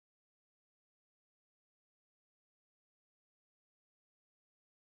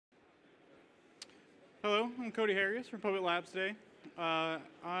Hello, I'm Cody Harris from Puppet Labs today. I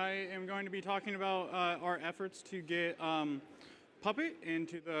am going to be talking about our efforts to get Puppet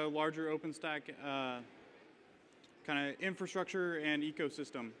into the larger OpenStack kind of infrastructure and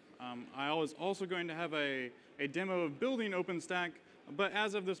ecosystem. I was also going to have a demo of building OpenStack, but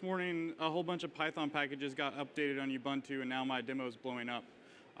as of this morning, a whole bunch of Python packages got updated on Ubuntu, and now my demo is blowing up.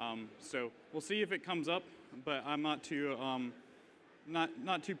 So we'll see if it comes up, but I'm not too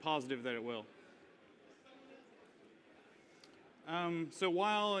positive that it will. So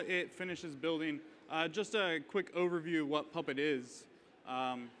while it finishes building, just a quick overview of what Puppet is.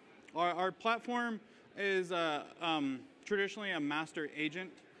 Our platform is traditionally a master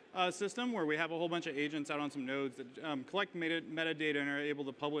agent system where we have a whole bunch of agents out on some nodes that collect metadata and are able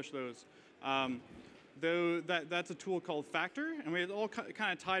to publish those. Though that's a tool called Factor, and we all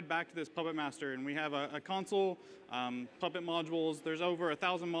kind of tied back to this Puppet master. And we have a console, Puppet modules. There's over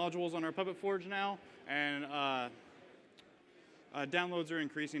 1,000 modules on our Puppet Forge now, and downloads are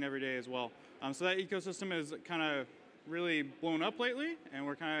increasing every day as well. So that ecosystem is kind of really blown up lately, and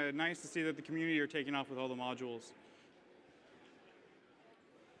we're kind of nice to see that the community are taking off with all the modules.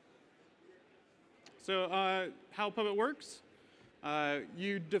 So how Puppet works?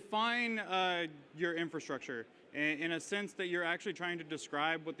 You define your infrastructure in a sense that you're actually trying to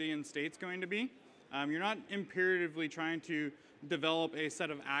describe what the end state's going to be. You're not imperatively trying to develop a set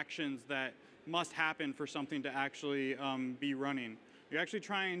of actions that must happen for something to actually be running. You're actually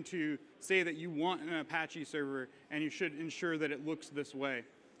trying to say that you want an Apache server and you should ensure that it looks this way.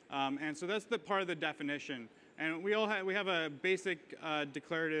 And so that's the part of the definition. And we have a basic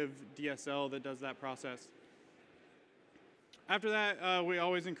declarative DSL that does that process. After that, we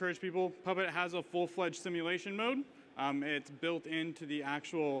always encourage people, Puppet has a full-fledged simulation mode. It's built into the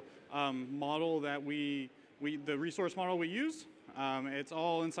actual model that the resource model we use. It's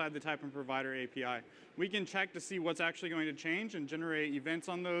all inside the type and provider API. We can check to see what's actually going to change and generate events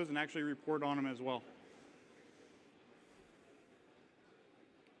on those and actually report on them as well.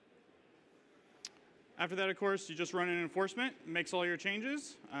 After that, of course, you just run an enforcement, makes all your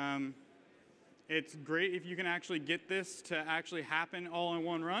changes. It's great if you can actually get this to actually happen all in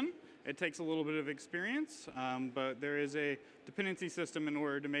one run. It takes a little bit of experience, but there is a dependency system in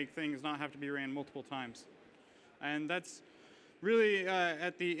order to make things not have to be ran multiple times. And that's really,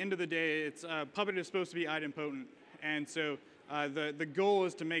 at the end of the day, Puppet is supposed to be idempotent. And so the goal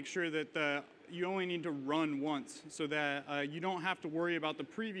is to make sure that you only need to run once so that you don't have to worry about the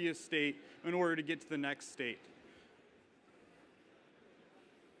previous state in order to get to the next state.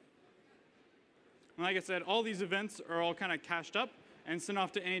 And like I said, all these events are all kind of cached up and sent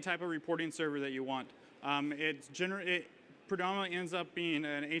off to any type of reporting server that you want. It predominantly ends up being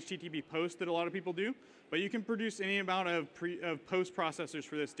an HTTP post that a lot of people do, but you can produce any amount of post processors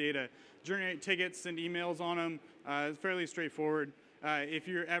for this data. Generate tickets, send emails on them. It's fairly straightforward. If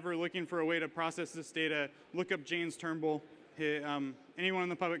you're ever looking for a way to process this data, look up James Turnbull. Anyone in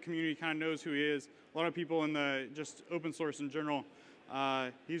the Puppet community kind of knows who he is. A lot of people in the just open source in general.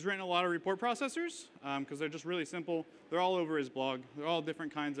 He's written a lot of report processors because they're just really simple. They're all over his blog. They're all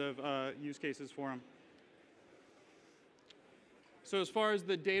different kinds of use cases for him. So as far as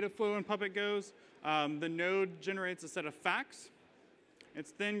the data flow in Puppet goes, the node generates a set of facts.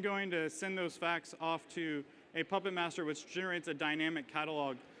 It's then going to send those facts off to a Puppet master, which generates a dynamic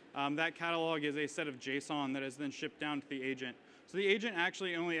catalog. That catalog is a set of JSON that is then shipped down to the agent. So the agent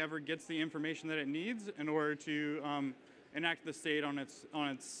actually only ever gets the information that it needs in order to enact the state on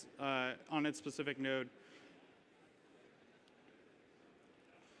its specific node.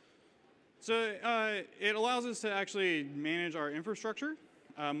 So it allows us to actually manage our infrastructure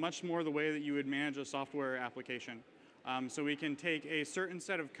much more the way that you would manage a software application. So we can take a certain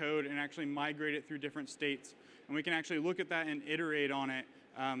set of code and actually migrate it through different states. And we can actually look at that and iterate on it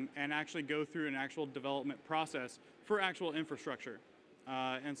and actually go through an actual development process for actual infrastructure.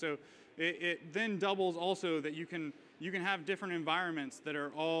 And so it then doubles also that you can have different environments that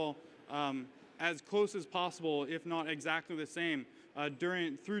are all as close as possible, if not exactly the same,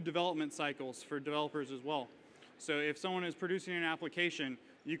 through development cycles for developers as well. So if someone is producing an application,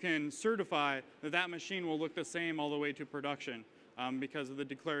 you can certify that that machine will look the same all the way to production because of the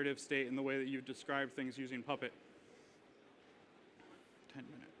declarative state and the way that you've described things using Puppet. 10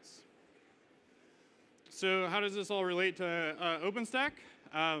 minutes. So how does this all relate to OpenStack?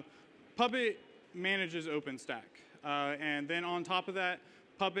 Puppet manages OpenStack. And then on top of that,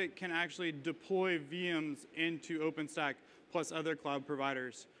 Puppet can actually deploy VMs into OpenStack plus other cloud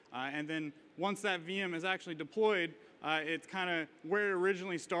providers. And then once that VM is actually deployed, it's kind of where it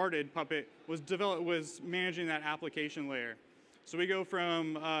originally started. Puppet was managing that application layer. So we go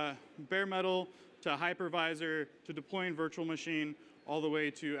from bare metal to hypervisor, to deploying virtual machine, all the way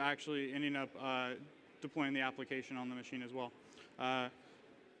to actually ending up deploying the application on the machine as well.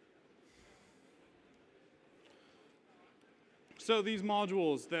 So these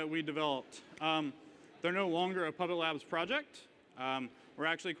modules that we developed, they're no longer a Puppet Labs project. We're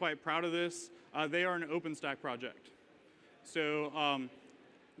actually quite proud of this. They are an OpenStack project. So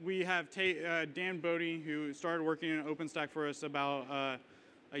we have Dan Bodie, who started working in OpenStack for us about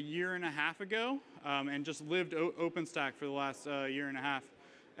a year and a half ago, and just lived OpenStack for the last year and a half.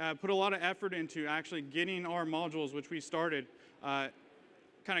 Put a lot of effort into actually getting our modules, which we started, kind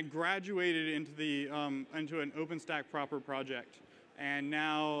of graduated into an OpenStack proper project. And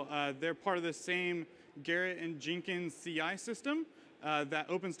now they're part of the same Gerrit and Jenkins CI system that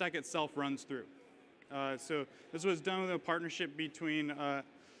OpenStack itself runs through. So this was done with a partnership between,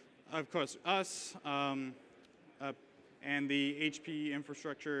 of course, us and the HP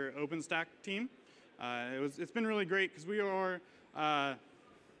Infrastructure OpenStack team. It's been really great because we are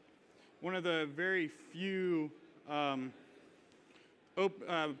one of the very few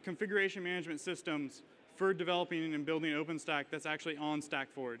configuration management systems for developing and building OpenStack that's actually on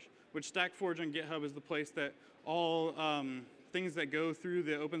StackForge, which StackForge on GitHub is the place that all things that go through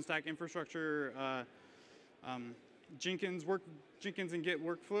the OpenStack infrastructure Jenkins and Git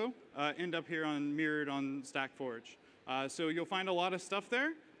workflow end up here mirrored on StackForge. So you'll find a lot of stuff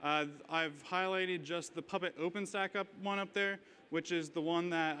there. I've highlighted just the Puppet OpenStack one up there, which is the one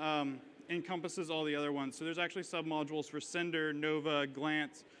that encompasses all the other ones. So there's actually submodules for Cinder, Nova,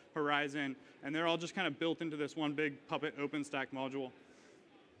 Glance, Horizon, and they're all just kind of built into this one big Puppet OpenStack module.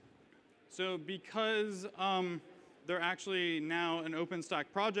 So because they're actually now an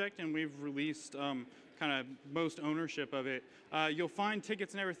OpenStack project and we've released kind of most ownership of it, you'll find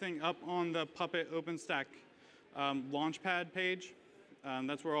tickets and everything up on the Puppet OpenStack Launchpad page.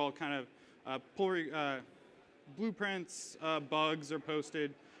 That's where all kind of blueprints, bugs are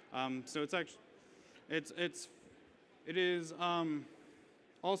posted. So it's actually, it is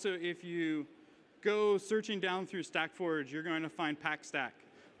also, if you go searching down through StackForge, you're going to find PackStack,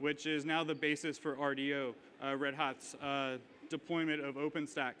 which is now the basis for RDO, Red Hat's deployment of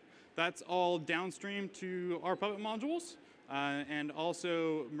OpenStack. That's all downstream to our Puppet modules, and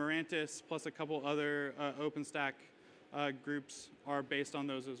also Mirantis plus a couple other OpenStack groups are based on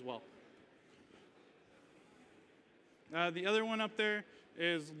those as well. The other one up there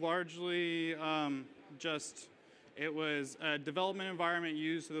is largely it was a development environment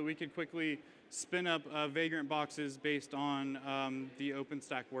used so that we could quickly spin up Vagrant boxes based on the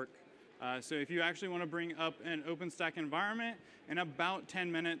OpenStack work. So if you actually want to bring up an OpenStack environment in about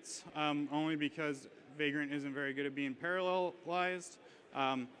 10 minutes, only because Vagrant isn't very good at being parallelized,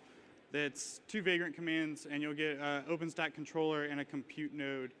 that's 2 Vagrant commands, and you'll get an OpenStack controller and a compute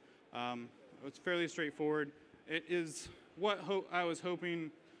node. It's fairly straightforward. It is what I was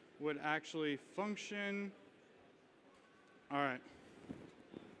hoping would actually function. All right.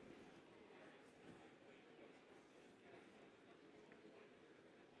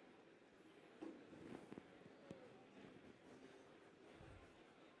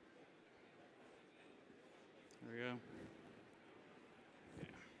 There we go. Yeah.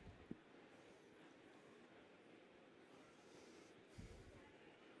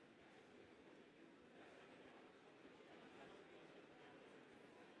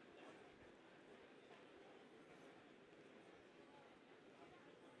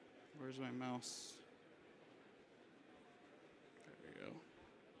 Where's my mouse? There we go.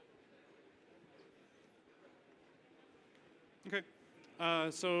 Okay.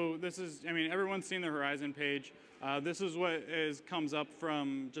 So this is, I mean, everyone's seen the Horizon page. This is what comes up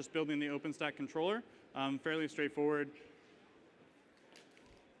from just building the OpenStack controller. Fairly straightforward.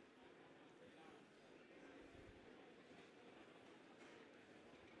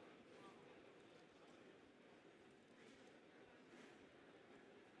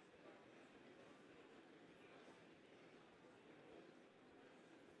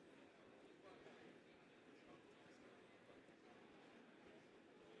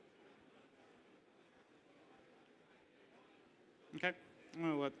 Okay,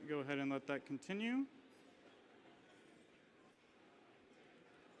 I'm going to go ahead and let that continue.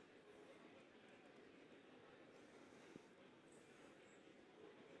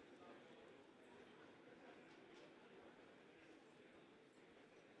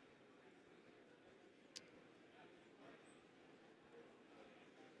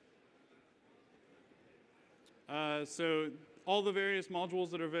 So all the various modules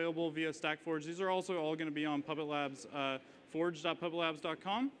that are available via StackForge, these are also all going to be on Puppet Labs,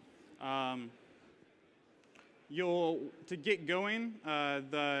 forge.puppetlabs.com. To get going,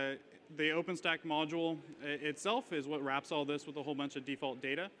 the the OpenStack module itself is what wraps all this with a whole bunch of default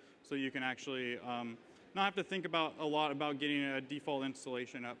data, so you can actually not have to think about a lot about getting a default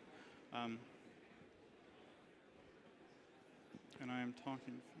installation up. And I am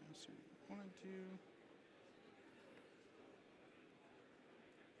talking faster. I want to do.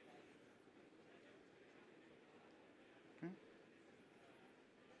 Okay.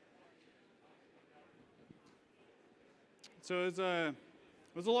 So it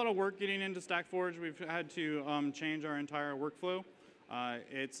was a lot of work getting into StackForge. We've had to change our entire workflow.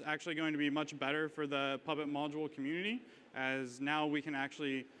 It's actually going to be much better for the Puppet module community, as now we can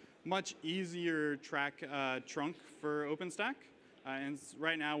actually much easier track trunk for OpenStack. And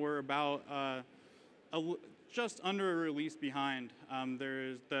right now we're about just under a release behind.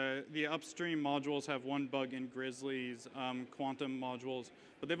 There's the upstream modules have one bug in Grizzly's Quantum modules,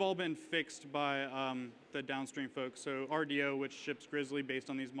 but they've all been fixed by the downstream folks. So RDO, which ships Grizzly based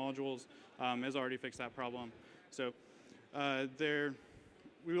on these modules, has already fixed that problem. So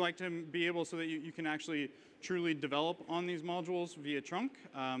we would like to be able so that you can actually truly develop on these modules via trunk.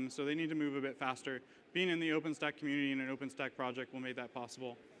 So they need to move a bit faster. Being in the OpenStack community and an OpenStack project will make that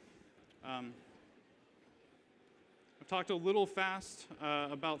possible. I've talked a little fast,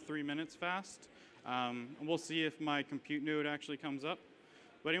 about 3 minutes fast. We'll see if my compute node actually comes up.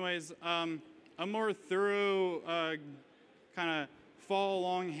 But anyways, a more thorough kind of follow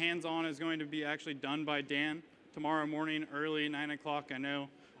along hands-on is going to be actually done by Dan tomorrow morning, early 9 o'clock, I know.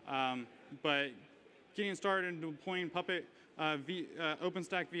 But getting started in deploying Puppet,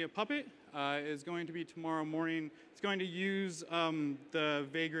 OpenStack via Puppet is going to be tomorrow morning. It's going to use the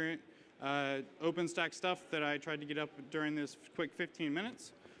Vagrant OpenStack stuff that I tried to get up during this quick 15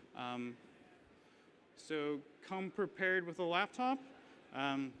 minutes. So come prepared with a laptop.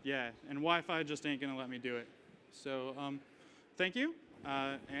 Yeah, and Wi-Fi just ain't gonna let me do it. So thank you,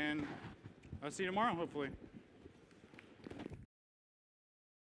 and I'll see you tomorrow, hopefully.